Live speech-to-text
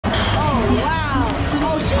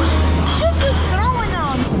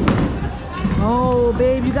go,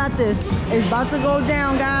 babe. You got this. It's about to go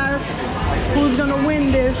down, guys. Who's gonna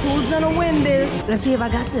win this? Who's gonna win this? Let's see if I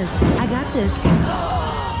got this. I got this.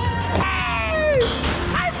 Hey!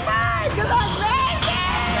 High five! Good luck, baby!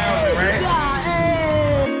 Good job, hey!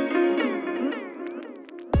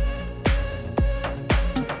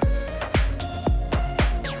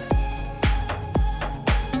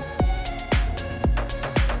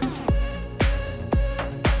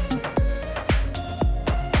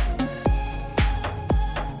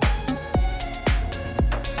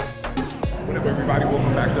 What up, everybody?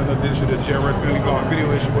 Welcome back to another edition of the JRS Family Golf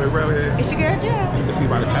Video. It's your boy Rel here. It's your girl, Jill. You can see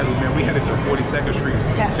by the title, man, we headed to 42nd Street.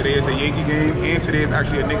 Yes. Today is a Yankee game, and today is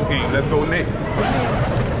actually a Knicks game. Let's go Knicks.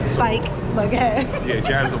 Psych. Okay. Yeah,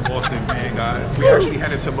 Jazz of Boston fan, guys. We actually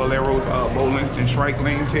headed to Bowlero's bowling and strike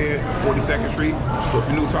lanes here, 42nd Street. So if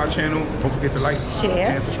you're new to our channel, don't forget to like, share,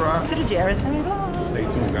 and subscribe to the JRS Family Vlog. Stay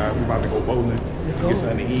tuned, guys. We're about to go bowling. Get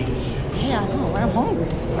something to eat. Yeah, I know. I'm hungry.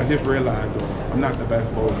 I just realized, though, I'm not the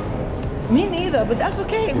best bowler. Me neither, but that's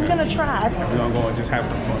okay. We're gonna try. We're gonna go and just have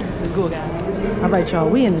some fun. Let's go, guys. All right, y'all.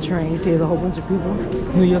 We in the train. You see there's a whole bunch of people.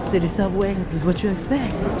 New York City subway. This is what you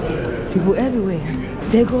expect. People everywhere.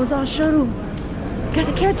 There goes our shuttle.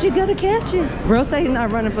 Gotta catch it. Gotta catch it. Bro say he's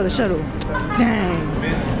not running for the shuttle. Dang.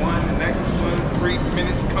 Minutes one, next one, 3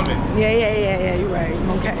 minutes coming. Yeah. You're right.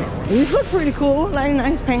 Okay. These look pretty cool. Like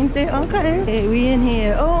nice painted. Okay. Hey, we in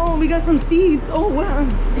here. Oh, we got some seats. Oh wow.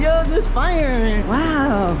 Yo, there's fire.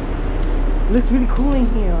 Wow. Looks really cool in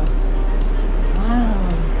here. Wow.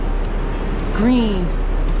 It's green.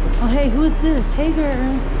 Oh, hey, who is this? Hey,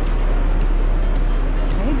 girl.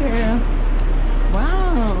 Hey, girl.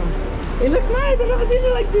 Wow. It looks nice. I've never seen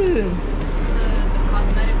it like this. The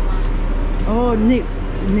cosmetic line. Oh, Knicks.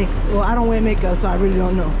 Well, I don't wear makeup, so I really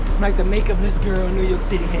don't know. Like the makeupless girl in New York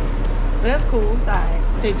City had. But that's cool. It's all right.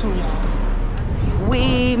 Stay tuned, y'all.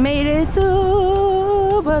 We made it to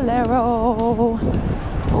Bowlero.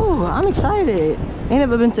 Oh, I'm excited. Ain't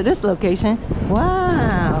never been to this location.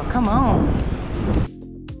 Wow, come on.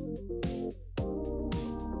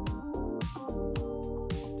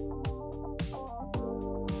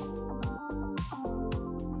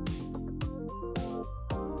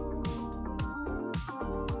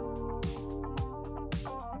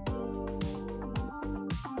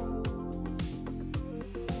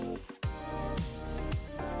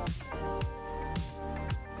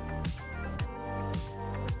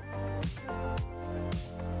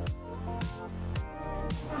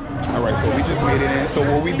 Alright, so we just made it in. So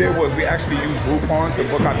what we did was we actually used Groupon to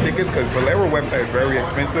book our tickets because Bowlero website is very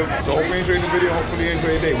expensive. So hopefully you enjoyed the video. Hopefully you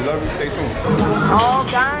enjoyed the day. We love you. Stay tuned. Oh,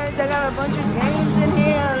 guys, they got a bunch of games in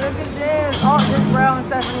here. Look at this. Oh, this is Rel and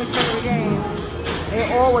Stephanie's favorite game. They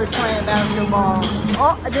always playing basketball.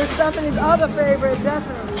 Oh, this is Stephanie's other favorite.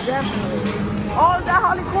 Definitely. Oh, is that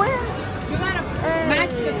Harley Quinn? You gotta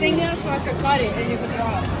match the thing there so I can cut it and you can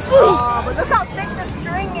draw. Oh, but look how thick the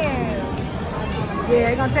string is. Yeah,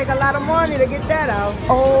 it's gonna take a lot of money to get that out.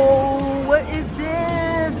 Oh, what is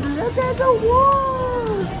this? Look at the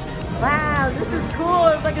walls. Wow, this is cool.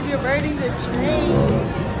 It's like if you're riding the train.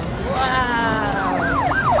 Wow.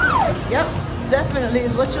 Yep, definitely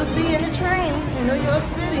is what you'll see in the train in New York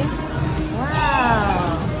City.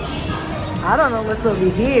 Wow. I don't know what's over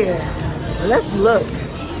here, but let's look.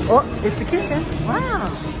 Oh, it's the kitchen. Wow.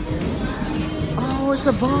 Oh, it's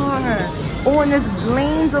a bar. Oh, and there's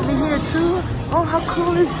lanes over here too. Oh, how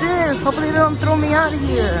cool is this? Hopefully they don't throw me out of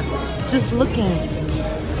here. Just looking.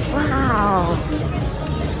 Wow.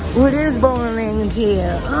 Oh, it is bowling lanes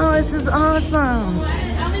here. Oh, this is awesome.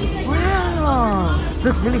 Wow.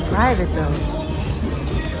 Looks really private though.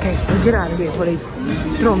 Okay, let's get out of here before they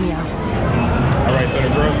throw me out. Alright, so the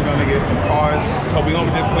girls are gonna get some cars, but we're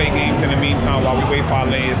gonna just play games in the meantime while we wait for our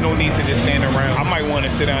lanes. No need to just stand around. I might want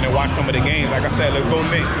to sit down and watch some of the games. Like I said, let's go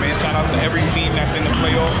Knicks, man. Shout out to every team that's in the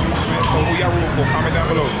playoffs. Man, so who y'all rooting for? Comment down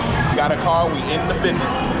below. Got a car, we in the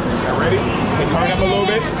business. Y'all ready? Can turn up a little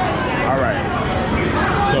bit? Alright.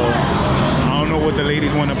 So I don't know what the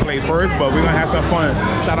ladies want to play first, but we're gonna have some fun.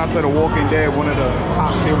 Shout out to The Walking Dead, one of the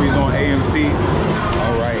top series on AMC.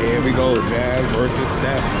 Alright, here we go. Jazz versus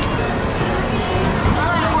Steph.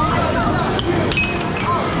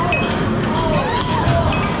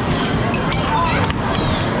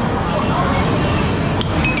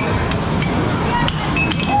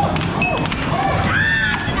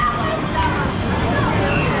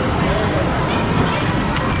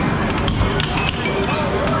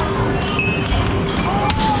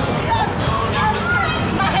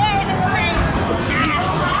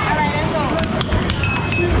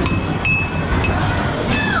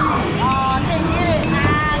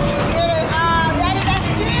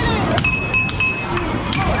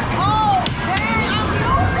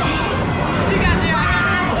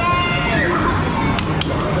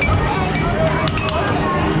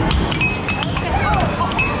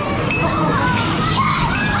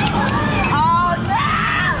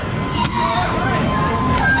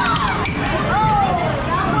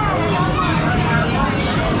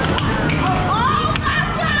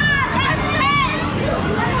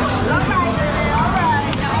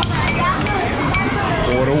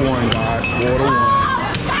 to 1, guys. 4 to 1.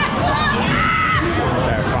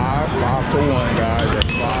 At 5 to 1, guys. At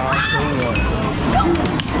 5 to 1.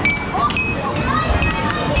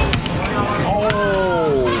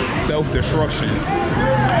 Oh, self-destruction.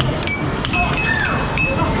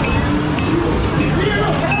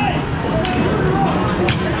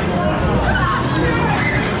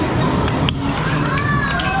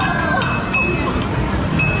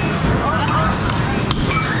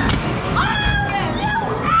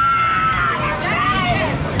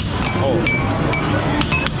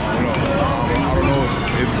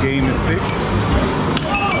 Game is 6.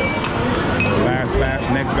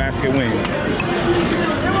 Next basket wins.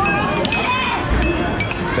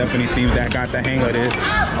 Stephanie seems that got the hang of this.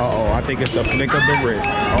 Uh-oh, I think it's the flick of the wrist.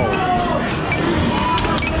 Oh,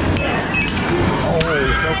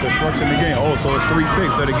 self-destruction again. Oh, so it's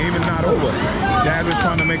 3-6, so the game is not over. Jazz is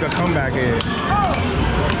trying to make a comeback here.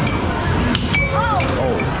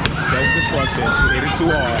 Oh, self-destruction. She hit it too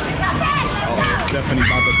hard. Oh, Stephanie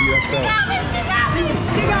about to beat herself.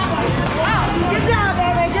 Good job,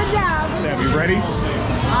 baby. Good job. Steph, you ready?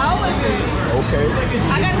 Always good. Okay.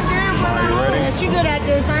 I got scared, but Are you ready? yeah, she good at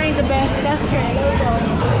this. I ain't the best, but that's okay. Here we go.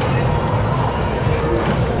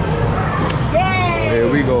 Yay! Here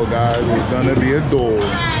we go, guys. It's gonna be a duel.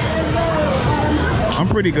 I'm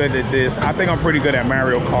pretty good at this. I think I'm pretty good at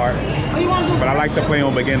Mario Kart, but I like to play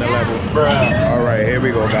on beginner level. All right, here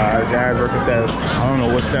we go, guys. Jazz versus Steph. I don't know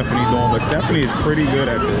what Stephanie's doing, but Stephanie is pretty good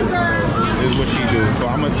at this. So this is what she do. So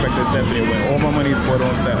I'm expecting Stephanie to win. All my money is put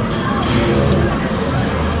on Steph.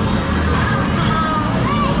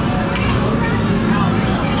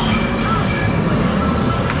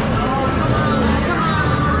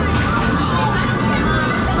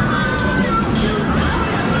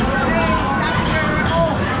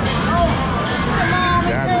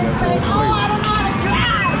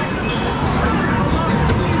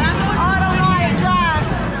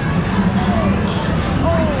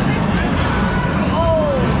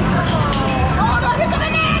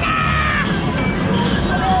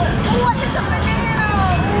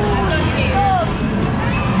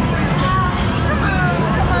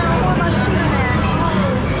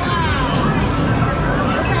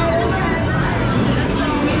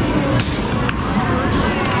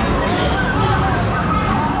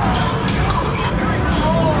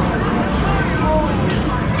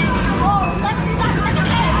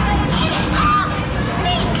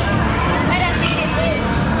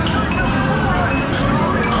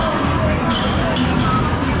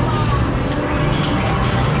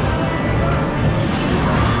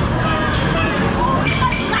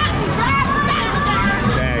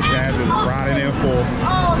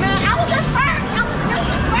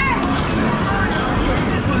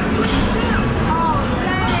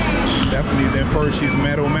 She's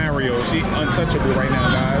Metal Mario. She's untouchable right now,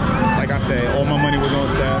 guys. Like I said, all my money was on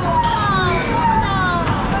Steph.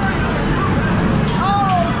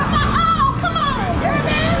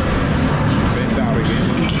 Spent out again.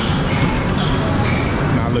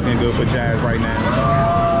 It's not looking good for Jazz right now.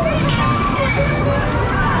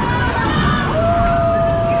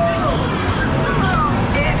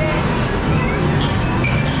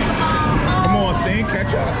 Come on, Sting,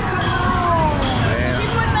 catch up.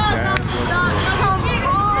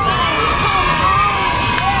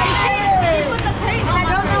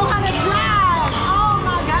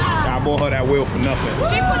 I bought her that wheel for nothing.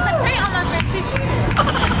 She put the paint on her face. She cheated.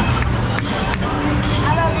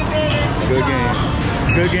 I love you, baby. Good game.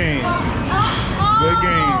 Good game. Good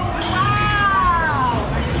game.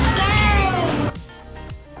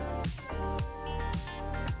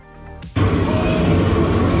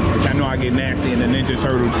 Which I know I get nasty in the Ninja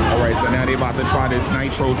Turtles. All right, so now they about to try this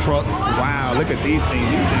Nitro Trucks. Wow, look at these things.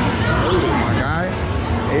 These things are cool, my guy.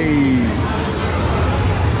 Hey.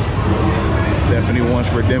 Stephanie wants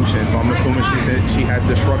redemption, so I'm assuming she has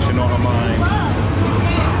destruction on her mind.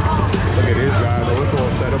 Look at this, guys. Oh, it's all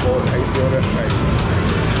set up, all the ice water. Right.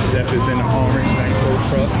 Steph is in the orange Nitro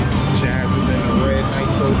truck. Jazz is in the red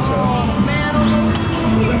Nitro truck.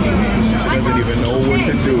 She doesn't even know what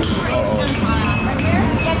to do.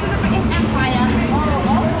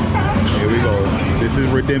 Here we go. This is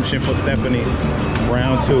redemption for Stephanie.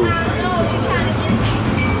 Round 2.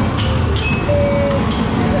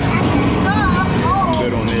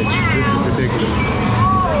 Good on this. This is ridiculous.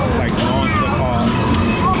 Like launch the car.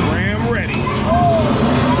 Ram ready.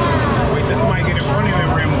 Wait till somebody get in front of you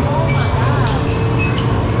and ram them.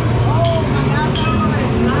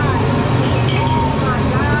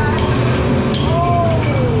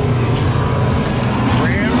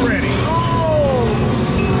 Ram ready.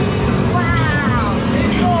 Wow.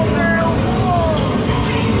 Let's go, girl.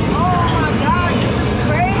 Oh my God, this is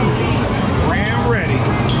crazy.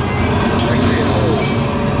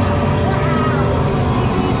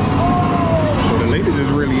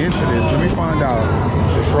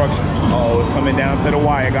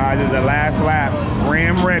 lap.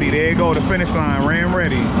 Ram ready. There you go, the finish line. Ram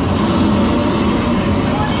ready.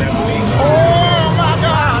 Stephanie. Oh my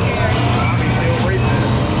God! Bobby's still racing.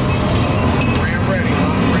 Ram ready,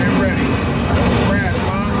 Mom. Ram ready. Don't crash,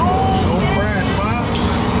 Mom. Don't crash, Mom.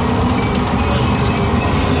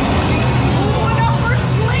 Oh, I got first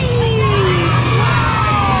place!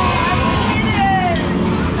 Wow! I did it!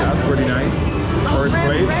 That's pretty nice. First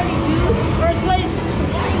place. Ready, dude. First place.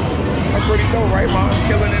 That's pretty dope, right, Mom?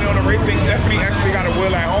 Killing it on the race thing. Stephanie actually got a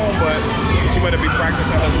wheel at home, but she better be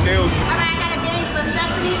practicing her skills. All right, I got a game for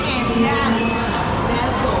Stephanie and Daddy.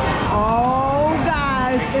 Let's go. Oh,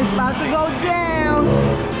 guys, it's about to go down.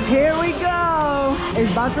 Here we go.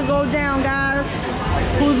 It's about to go down, guys.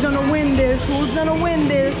 Who's gonna win this? Who's gonna win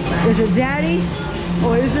this? Is it Daddy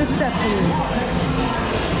or is it Stephanie?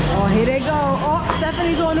 Oh, here they go. Oh,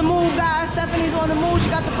 Stephanie's on the move, guys. Stephanie's on the move. She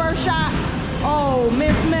got the first shot. Oh,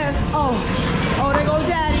 miss. Oh, there goes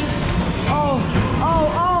Daddy. Oh,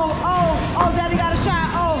 Daddy got a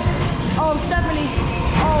shot. Oh, Stephanie.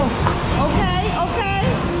 Oh, okay.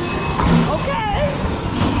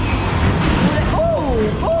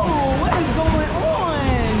 Oh, what is going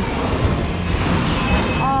on?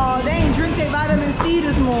 Oh, they ain't drink their vitamin C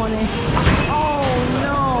this morning. Oh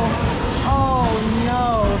no.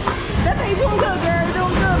 Stephanie doing good, girl. You're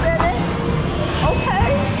doing good, baby. Okay.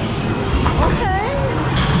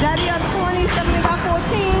 Daddy got 20, Stephanie got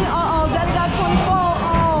 14. Daddy got 24.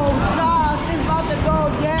 Oh, gosh, it's about to go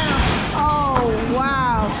down. Oh,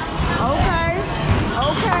 wow. Okay.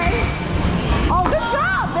 Oh, good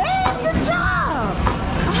job, babe. Good job.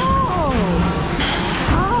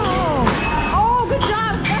 Oh, good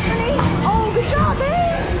job, Stephanie. Oh, good job,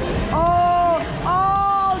 babe. Oh,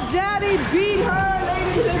 Daddy beat her,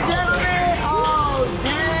 ladies and gentlemen. Oh,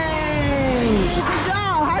 dang. Good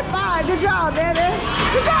job. High five. Good job, baby.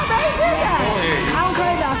 Good job, baby. Good job. I don't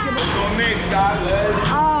play basketball. Let's go next, guys.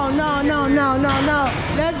 Oh, no.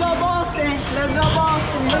 Let's go Boston.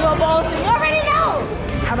 You already know.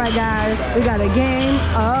 All right, guys. We got a game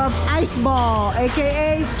of ice ball,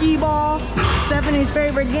 a.k.a. skee ball. Stephanie's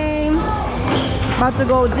favorite game. About to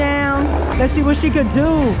go down. Let's see what she could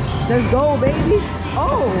do. Let's go, baby.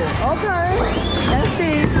 Oh, okay. Let's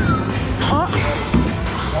see.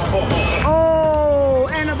 Oh,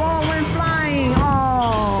 and the ball went flying.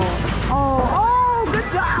 Oh, good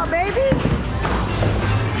job, baby.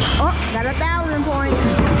 Oh, got 1,000 points.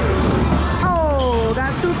 Oh,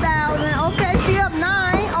 got 2,000. Okay, she up 9.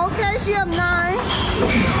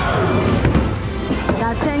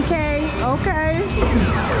 Got 10K. Okay.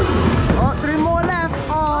 Oh, 3 more left.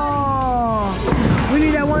 Oh, we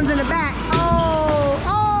need that ones in the back. Oh,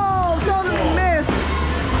 totally missed.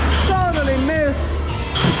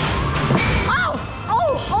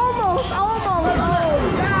 Almost. Oh,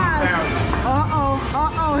 gosh.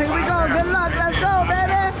 Uh-oh. Here we go. Good luck. Let's go,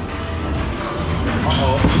 baby.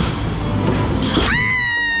 Uh-oh.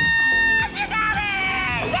 You got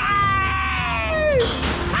it! Yay!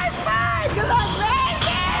 High five! Good luck,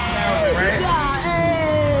 baby! Good job.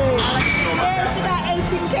 Hey, she got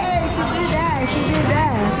 18K. She did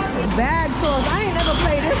that. Bag toss. I ain't never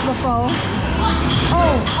played this before.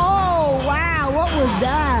 Oh, wow. What was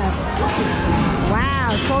that?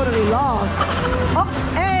 Wow, totally lost. Oh,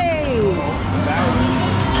 hey!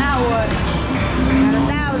 Now what? Got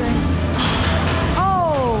 1,000.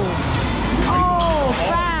 Oh,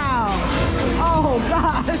 foul. Oh,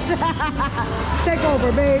 gosh. Take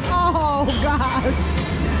over, babe. Oh, gosh.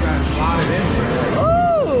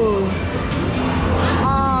 Ooh.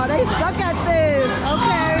 Oh, they suck at this.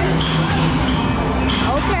 Okay.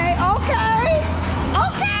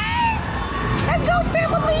 Let's go,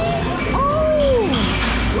 family.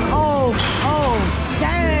 Oh,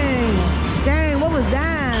 dang, what was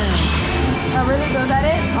that? Oh, really? Was that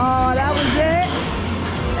it? Oh, that was it?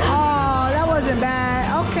 Oh, that wasn't bad.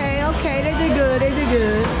 Okay, they did good.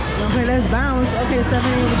 Okay, let's bounce. Okay,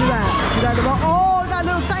 Stephanie, what you got? You got the ball. Oh, you got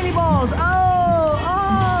little tiny balls.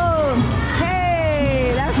 Oh,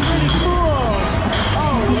 hey, that's pretty cool.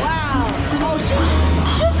 Oh, wow. Oh,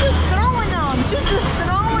 she's just throwing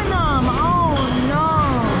them. Oh, no.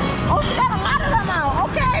 Oh, she got a lot of them out.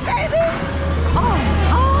 Okay, baby. Oh,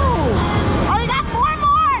 you got 4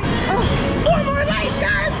 more. 4 more lights,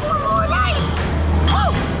 guys. 4 more lights.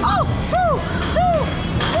 Oh, 2.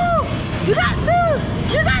 You got 2.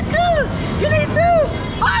 You need 2.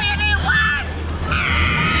 Oh, you need 1.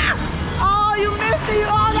 Ah! Oh, you missed it.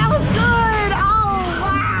 Oh, that was good. Oh,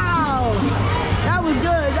 wow. That was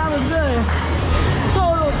good.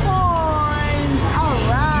 Total points. All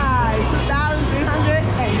right.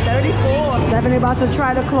 2,334. Stephanie about to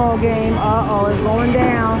try the claw game. Uh-oh, it's going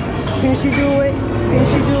down. Can she do it? Can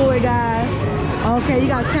she do it, guys? Okay, you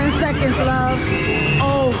got 10 seconds, love.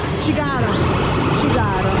 Oh, she got him. She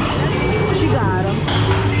got him. She got him.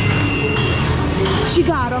 She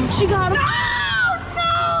got him. She got him. Oh, no!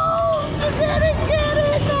 She didn't get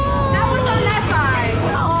it, no! That was on that side.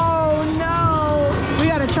 Oh, no! We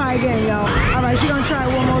gotta try again, y'all. All right, she's gonna try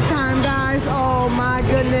one more time, guys. Oh, my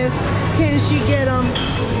goodness. Can she get him?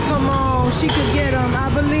 Come on, she could get him. I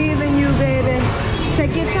believe in you, baby.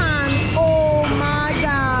 Take your time. Oh, my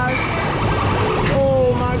gosh.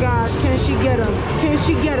 Oh, my gosh. Can she get him? Can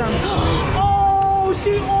she get him? Oh,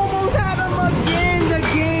 she almost had him again. The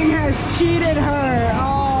game has cheated her.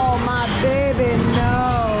 Oh, my baby,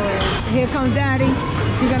 no. Here comes Daddy.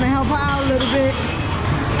 You're gonna help her out a little bit.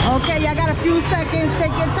 Okay, y'all got a few seconds.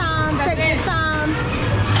 Take your time. Take your time.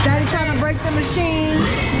 Daddy trying to break the machine.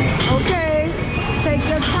 Okay, take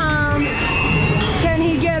your time. Can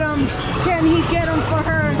he get him? Can he get him for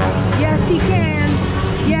her? Yes, he can.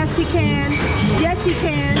 Yes, he can. Yes, he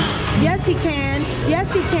can. Yes, he can.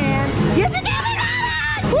 Yes, he can. Yes, he can. We got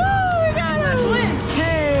it! Woo! We got it!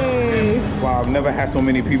 Hey! Wow, I've never had so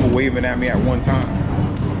many people waving at me at one time.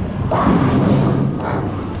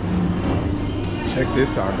 Check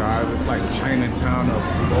this out, guys. It's like Chinatown of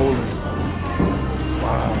bowling.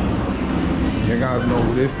 Wow. You guys know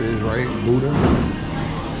who this is, right? Buddha.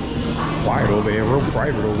 Quiet over here, real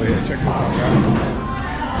private over here. Check this out, guys.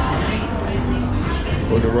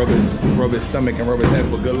 Put the rub his stomach and rub his head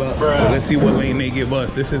for good luck. Bruh. So let's see what lane they give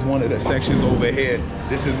us. This is one of the sections over here.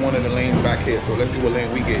 This is one of the lanes back here. So let's see what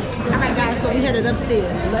lane we get. All right, guys. So we headed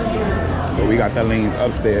upstairs. Let's go. So we got the lanes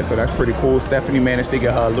upstairs. So that's pretty cool. Stephanie managed to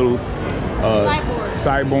get her little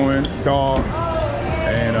sideborn dog,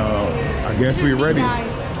 and I guess we ready.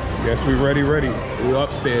 Guess we ready. We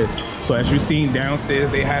upstairs. So as you seen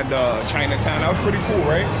downstairs, they had Chinatown. That was pretty cool,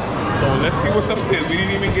 right? So let's see what's upstairs. We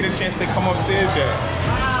didn't even get a chance to come upstairs yet.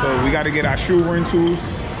 So we got to get our shoe rentals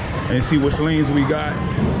and see which lanes we got.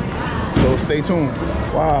 So stay tuned.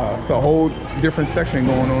 Wow, it's a whole different section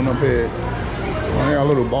going on up here. Oh, I got a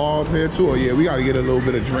little bar up here too. Oh yeah, we got to get a little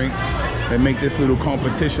bit of drinks and make this little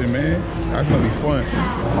competition, man. That's gonna be fun.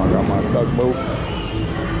 Oh, I got my tugboats.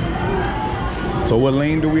 So what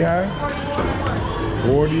lane do we have?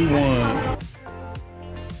 41.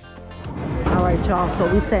 All right, y'all. So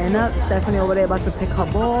we setting up. Stephanie over there about to pick her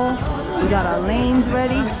ball. We got our lanes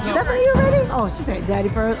ready. Stephanie, you ready? Oh, she said Daddy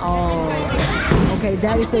first. Oh, okay.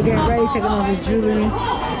 Daddy's still getting ready, taking off his jewelry.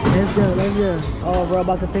 Let's go. Let's go. Oh, bro,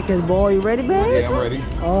 about to pick his ball. You ready, babe? Yeah, I'm ready.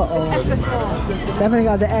 Uh-oh. Extra small. Definitely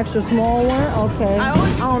got the extra small one. Okay.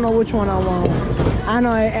 I don't know which one I want. I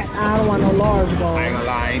know I don't want no large ball. I ain't gonna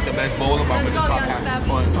lie, I ain't the best bowler, but I'm gonna just start passing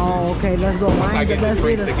fun. Oh, okay. Let's go. Once I get the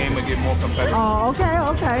drinks, the game will get more competitive. Oh, okay,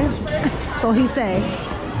 okay. So he say,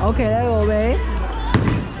 okay, there you go, babe.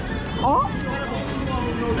 Oh.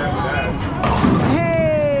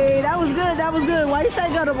 Hey, that was good. That was good. Why you say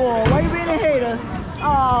gutter ball? Why you being a hater?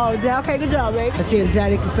 Oh, okay, good job, babe. Let's see if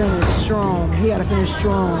Daddy can finish strong. He gotta finish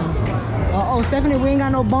strong. Oh, Stephanie, we ain't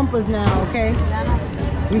got no bumpers now, okay?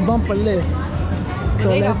 We bumper list. So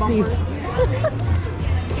let's see.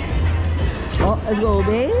 Oh, let's go,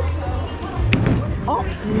 babe. Oh,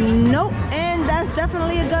 nope. And that's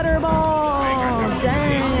definitely a gutter ball.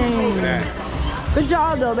 Dang. Good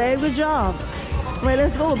job, though, babe. Good job. Wait,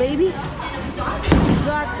 let's go, baby. You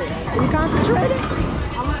got this. Are you concentrating?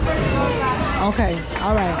 Okay.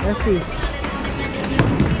 All right. Let's see.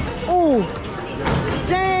 Oh,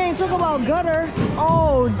 dang. Talk about gutter.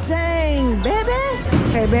 Oh, dang, baby.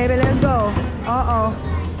 Okay, baby. Let's go. Uh-oh.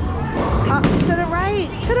 To the right.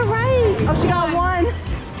 To the right. Oh, she got one.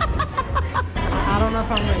 I don't know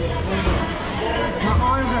if I'm ready. My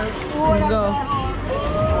arm hurts. Let's go.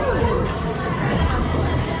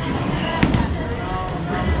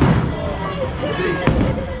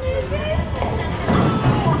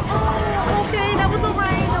 Okay, that was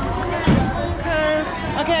alright.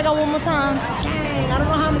 Okay, I got one more time. Dang, I don't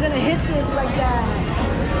know how I'm gonna hit this like that.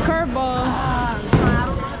 Curveball.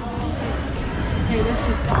 Okay, let's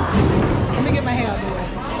see. Let me get my hair out of the way.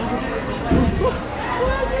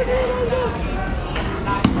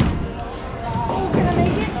 Oh, can I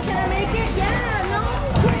make it? Can I make it? Yeah, no.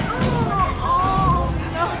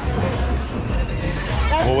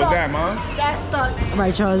 What was that, Mom? That sucked. All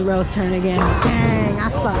right, Charles Rell's turn again. Dang, I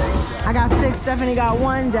sucked. I got 6, Stephanie got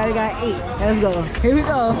 1, Daddy got 8. Let's go. Here we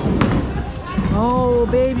go. Oh,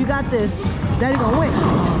 babe, you got this. Daddy gonna win.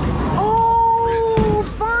 Oh,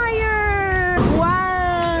 fire!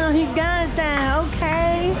 Wow, he got that.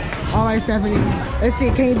 Okay. All right, Stephanie. Let's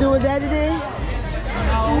see. Can you do what Daddy did?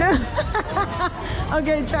 No.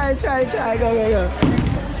 Okay, try. Go. It's gonna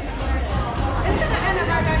end up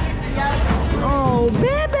right back. Oh,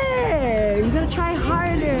 baby. You gotta try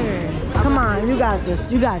harder. Come on, you got this.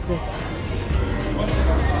 You got this.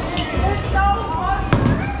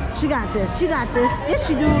 She got this. She got this. Yes,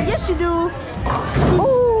 she do. Yes, she do.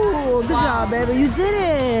 Oh, good job, baby. You did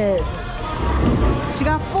it. She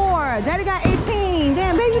got 4. Daddy got 18.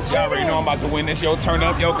 Damn, baby, you cheated. Y'all already know I'm about to win this. Yo, turn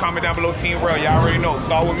up. Yo, comment down below Team Rail. Y'all already know.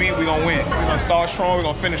 Start with me. We gonna win. We gonna start strong. We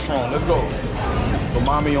gonna finish strong. Let's go. So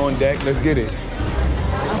mommy on deck. Let's get it.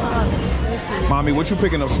 Mommy, what you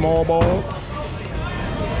picking up? Small balls?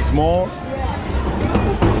 Small?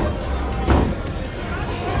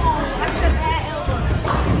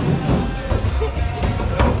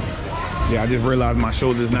 Yeah, I just realized my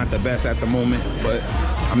shoulder's not the best at the moment, but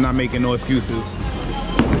I'm not making no excuses.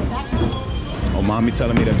 Oh, mommy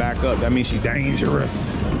telling me to back up. That means she's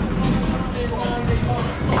dangerous.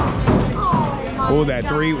 Oh, that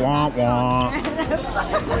 3, womp womp.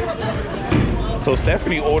 So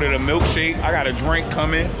Stephanie ordered a milkshake. I got a drink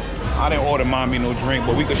coming. I didn't order mommy no drink,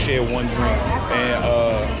 but we could share one drink.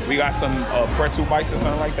 And we got some pretzel bites or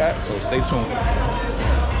something like that, so stay tuned.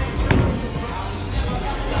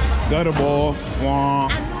 Gutter ball. Wah.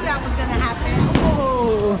 I knew that was gonna happen.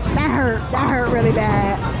 Oh, that hurt. That hurt really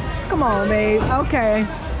bad. Come on, babe. Okay.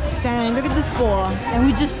 Dang, look at the score. And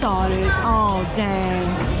we just started. Oh, dang.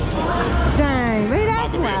 Dang. Baby,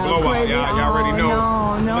 that's wild. Crazy. Y'all already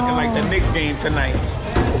know. No. Looking like the Knicks game tonight.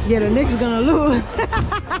 Yeah, the Knicks is gonna lose.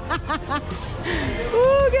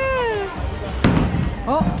 Oh, good.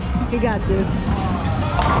 Oh, he got this.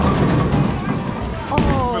 I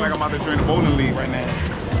feel like I'm about to join the bowling league right now.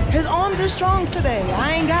 His arms are strong today.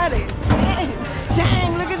 I ain't got it.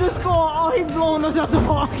 Dang, look at the score. Oh, he's blowing us out the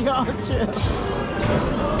park, y'all. Chill.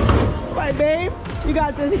 Right, babe? You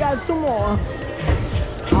got this. You got 2 more.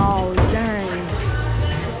 Oh, dang.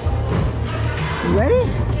 You ready?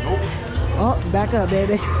 Nope. Oh, back up,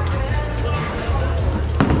 baby.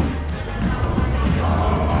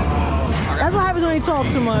 That's what happens when you talk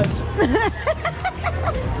too much.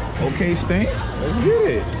 Okay, Stan. Let's get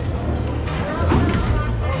it.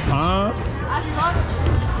 Huh?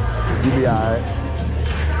 You be alright.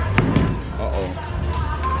 Uh-oh.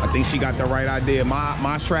 I think she got the right idea.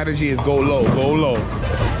 My strategy is go low, go low.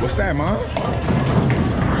 What's that, Mom?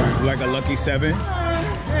 Like a lucky 7?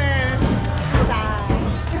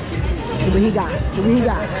 See what he got. See what he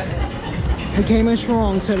got. He came in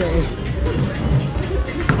strong today.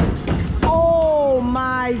 Oh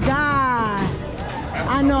my God.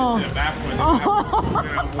 I know.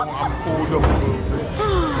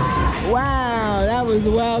 Wow, that was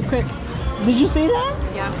well quick. Did you see that?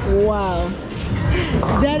 Yeah. Wow.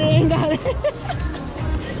 Daddy ain't got it.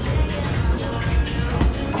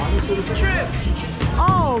 Trip.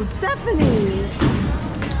 Oh, Stephanie.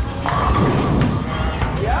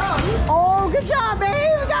 Oh, good job,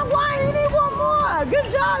 babe. We got 1. You need 1 more.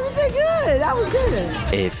 Good job. You did good. That was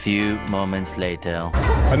good. A few moments later.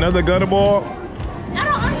 Another gutter ball. I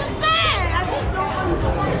don't understand. I just don't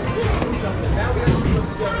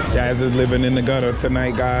understand. Jazz is living in the gutter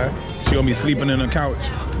tonight, guys. She gonna be sleeping in the couch.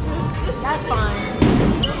 That's fine.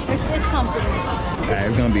 It's comfortable. Yeah,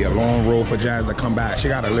 it's gonna be a long road for Jazz to come back. She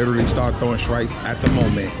gotta literally start throwing strikes at the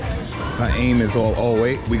moment. Her aim is all, oh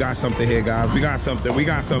wait, we got something here, guys. We got something, we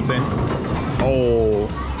got something. Oh.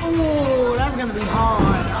 Oh, that's gonna be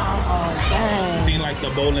hard. Oh, dang. Seemed like the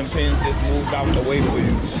bowling pins just moved out the way for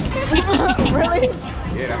you. Really?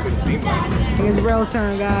 Yeah, that's what it seemed like. It's real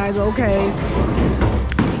turn, guys. Okay.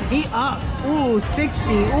 He up. Ooh, 60.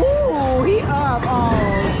 Ooh, he up.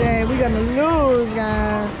 Oh, dang. We're gonna lose,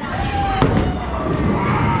 guys.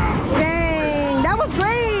 Dang, that was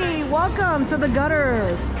great. Welcome to the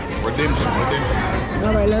gutters. Redemption.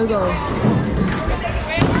 All right, let's go.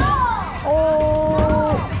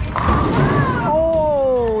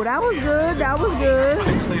 Oh, that was good. That was good.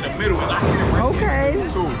 Play the middle and I hit it right. Okay.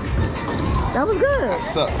 That was good. That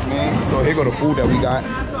sucks, man. So here go the food that we got.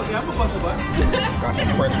 Got some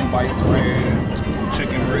pretzel bites right here. Some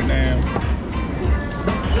chicken right now.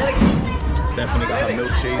 Stephanie got her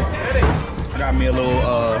milkshake. Got me a little,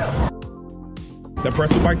 the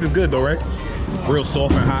pretzel bites is good though, right? Real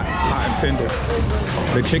soft and hot and tender.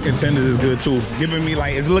 The chicken tenders is good too. Giving me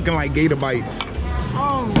like, it's looking like gator bites.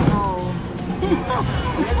 Oh no.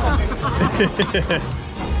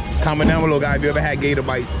 Comment down below, guys, if you ever had gator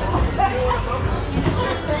bites.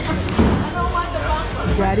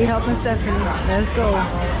 Daddy helping Stephanie. Let's go.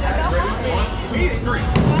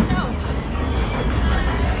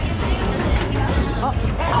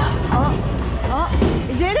 Oh,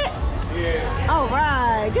 you did it? Yeah. All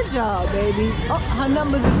right, good job, baby. Oh, her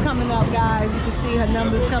numbers is coming up, guys. You can see her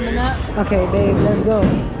numbers coming up. Okay, babe, let's go.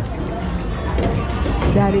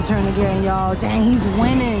 Daddy turn again, y'all. Dang, he's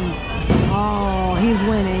winning. Oh, he's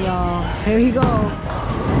winning, y'all. Here he go.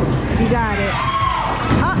 He got it.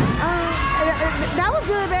 That was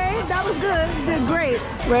good, babe. That was good. You did great.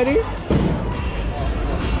 Ready?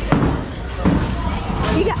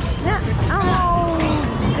 He got, oh,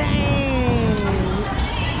 dang.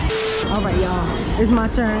 All right, y'all. It's my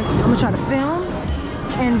turn. I'm gonna try to film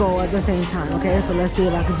and bowl at the same time, okay? So let's see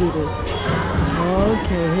if I can do this.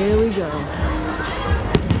 Okay, here we go.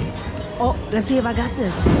 Oh, let's see if I got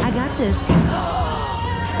this. I got this.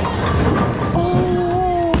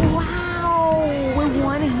 Oh, wow. With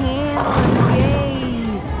one hand. Yay.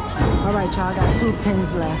 All right, y'all. I got 2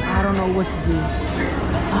 pins left. I don't know what to do.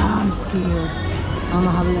 Oh, I'm scared. I don't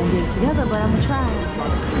know how we're going to get it together, but I'm going to try.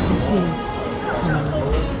 Let's see.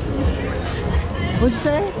 What'd you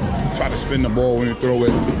say? Try to spin the ball when you throw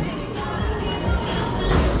it.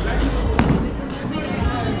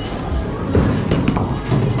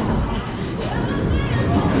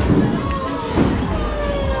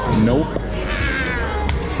 Nope.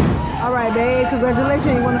 All right, babe. Congratulations.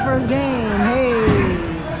 You won the first game. Hey.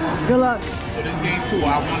 Good luck. So this game 2,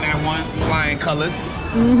 I won that one. Flying colors.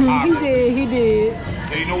 He did. He did.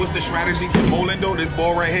 So you know what's the strategy to bowling though? This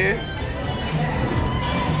ball right here.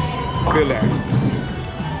 Feel that.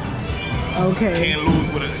 Okay. Can't lose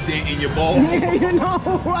with a dent in your ball. You know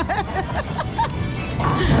what?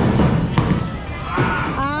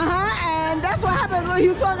 And that's what happens when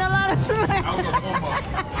you talk a lot of smack. I was a former.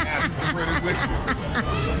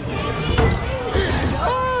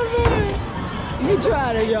 Oh man. He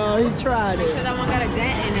tried it, y'all. He tried it. Make sure that one got a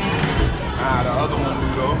dent in it. Ah, the other one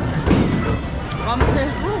will go. Welcome to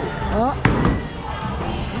his room. Oh.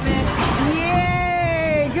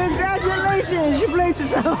 Yay! Congratulations. You played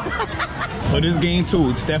yourself. So this game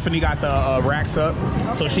 2, Stephanie got the racks up,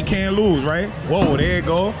 so she can't lose, right? Whoa, there you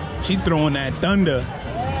go. She throwing that thunder.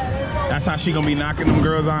 That's how she gonna be knocking them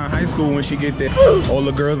girls out in high school when she get there. All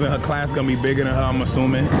the girls in her class gonna be bigger than her, I'm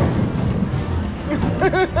assuming.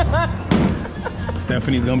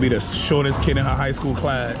 Stephanie's gonna be the shortest kid in her high school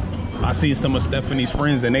class. I see some of Stephanie's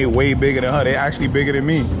friends and they way bigger than her. They actually bigger than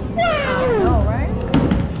me. I know, right?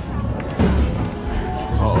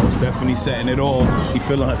 Uh-oh, Stephanie's setting it off. She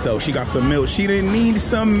feeling herself. She got some milk. She didn't need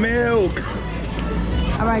some milk.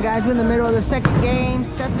 All right, guys, we're in the middle of the second game.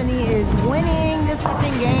 Stephanie is winning this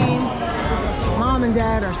second game. Mom and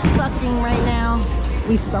Dad are sucking right now.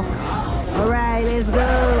 We suck. All right, let's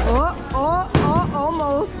go. Oh,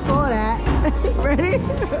 almost saw that. Ready?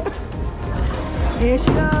 Here she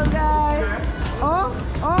goes, guys. Oh.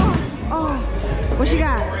 What she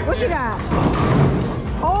got? What she got?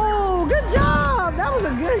 Oh, good job. That was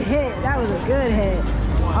a good hit. That was a good hit.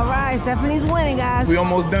 All right, Stephanie's winning, guys. We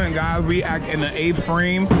almost done, guys. We act in the 8th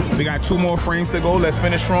frame. We got 2 more frames to go. Let's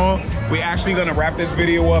finish strong. We actually gonna wrap this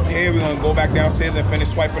video up here. We're gonna go back downstairs and finish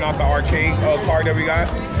swiping out the arcade card that we got.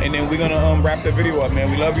 And then we're gonna wrap the video up, man.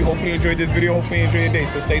 We love you. Hopefully you enjoyed this video. Hopefully you enjoyed your day.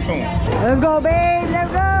 So stay tuned. Let's go, babe.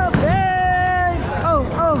 Let's go, babe.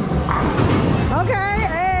 Oh. Okay.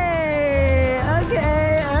 Hey. Okay.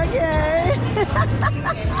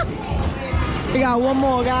 We got one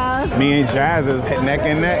more, guys. Me and Jazz is neck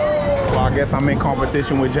and neck. So I guess I'm in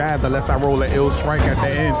competition with Jazz unless I roll an ill strike at the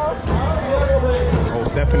end. So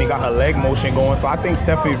Stephanie got her leg motion going. So I think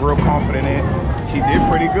Stephanie's real confident in. She did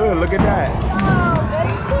pretty good. Look at that.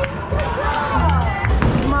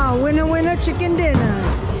 Come on, winner, chicken dinner.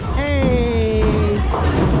 Hey.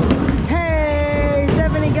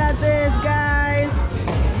 Stephanie got this, guys.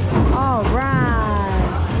 All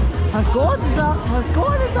right. Her scores is up.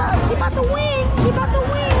 She about to win.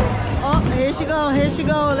 Oh, here she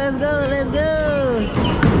go. Let's go.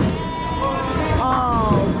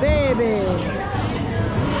 Oh, baby.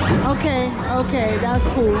 Okay, that's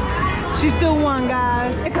cool. She still won,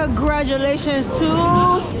 guys. And congratulations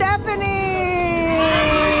to Stephanie.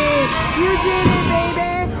 You did it,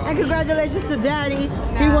 baby. And congratulations to Daddy.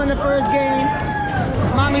 He won the first game.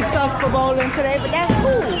 Mommy sucked for bowling today, but that's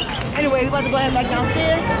cool. Anyway, we're about to go ahead back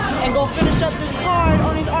downstairs and go finish up this card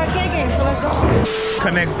on these arcade games. So let's go.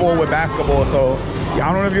 Connect 4 with basketball. So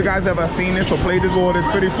I don't know if you guys ever seen this or played this ball. It's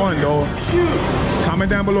pretty fun, though. Comment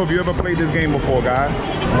down below if you ever played this game before, guys.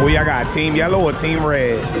 Oh, y'all got Team Yellow or Team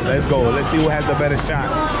Red? Let's go. Let's see who has the better shot.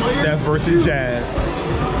 Steph versus Jazz.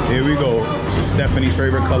 Here we go. Stephanie's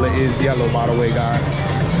favorite color is yellow, by the way, guys.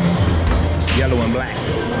 Yellow and black.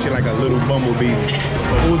 She like a little bumblebee.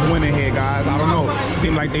 So who's winning here, guys? I don't know.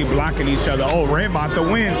 Seems like they blocking each other. Oh, Red about to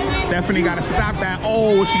win. Stephanie got to stop that.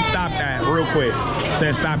 Oh, she stopped that real quick.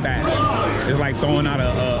 Said stop that. It's like throwing out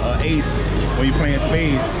a ace when you playing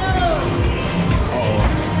spades. Uh-oh.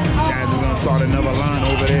 Jazz is gonna start another line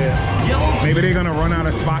over there. Maybe they're gonna run out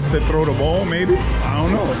of spots to throw the ball, maybe? I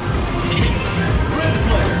don't know.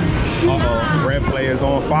 Uh-oh, red player's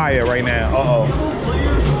on fire right now.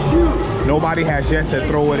 Uh-oh. Nobody has yet to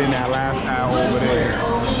throw it in that last aisle over there.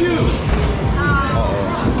 Uh-oh.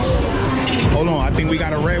 Hold on, I think we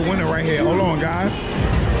got a red winner right here. Hold on, guys.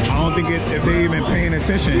 I don't think if they even paying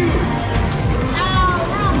attention.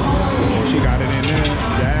 She got it in there.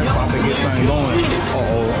 Jazz about to get something going.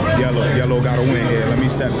 Uh-oh, yellow got a win here. Let me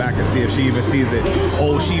step back and see if she even sees it.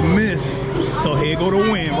 Oh, she missed. So here go the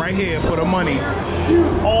win right here for the money.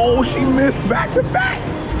 Oh, she missed back to back.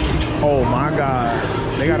 Oh my God.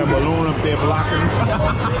 They got a balloon up there blocking.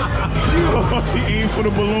 She aimed for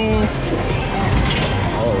the balloon.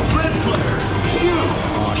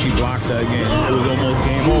 Oh, she blocked her again. It was almost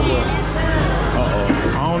game over.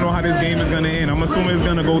 Uh-oh. I don't know how this game is gonna end. I'm assuming it's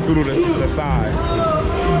gonna go through the side.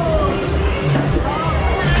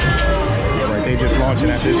 Right, they just launching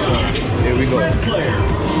at this point. Here we go.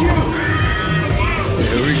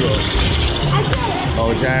 Here we go.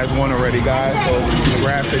 Oh, Jazz won already, guys. So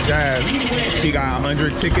congrats to Jazz. She got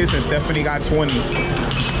 100 tickets and Stephanie got 20.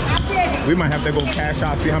 We might have to go cash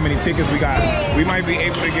out, see how many tickets we got. We might be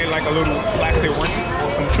able to get like a little plastic ring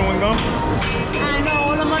or some chewing gum. I know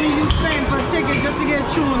all the money you spend for tickets just to get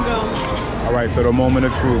chewing gum. All right, so the moment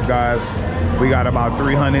of truth, guys. We got about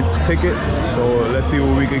 300 tickets, so let's see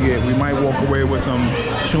what we could get. We might walk away with some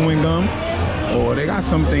chewing gum, or they got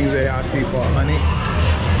some things there I see for 100.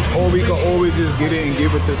 Or we could always just get it and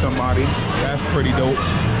give it to somebody. That's pretty dope.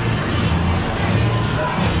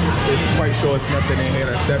 It's quite sure it's nothing in here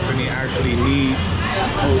that Stephanie actually needs.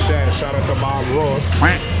 Oh, shout out to Bob Ross.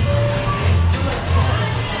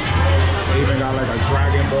 They even got like a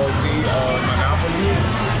Dragon Ball Z Monopoly.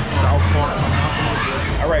 South Park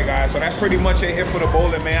Monopoly. All right, guys, so that's pretty much it here for the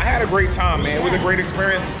bowling, man. I had a great time, man. It was a great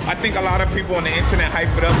experience. I think a lot of people on the internet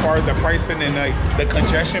hype it up as far as the pricing and the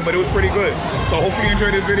congestion, but it was pretty good. So hopefully you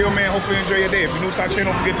enjoyed this video, man. Hopefully you enjoy your day. If you're new to our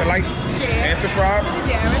channel, don't forget to like and subscribe.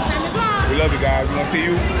 Yeah, We love you guys. We're gonna see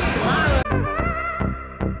you.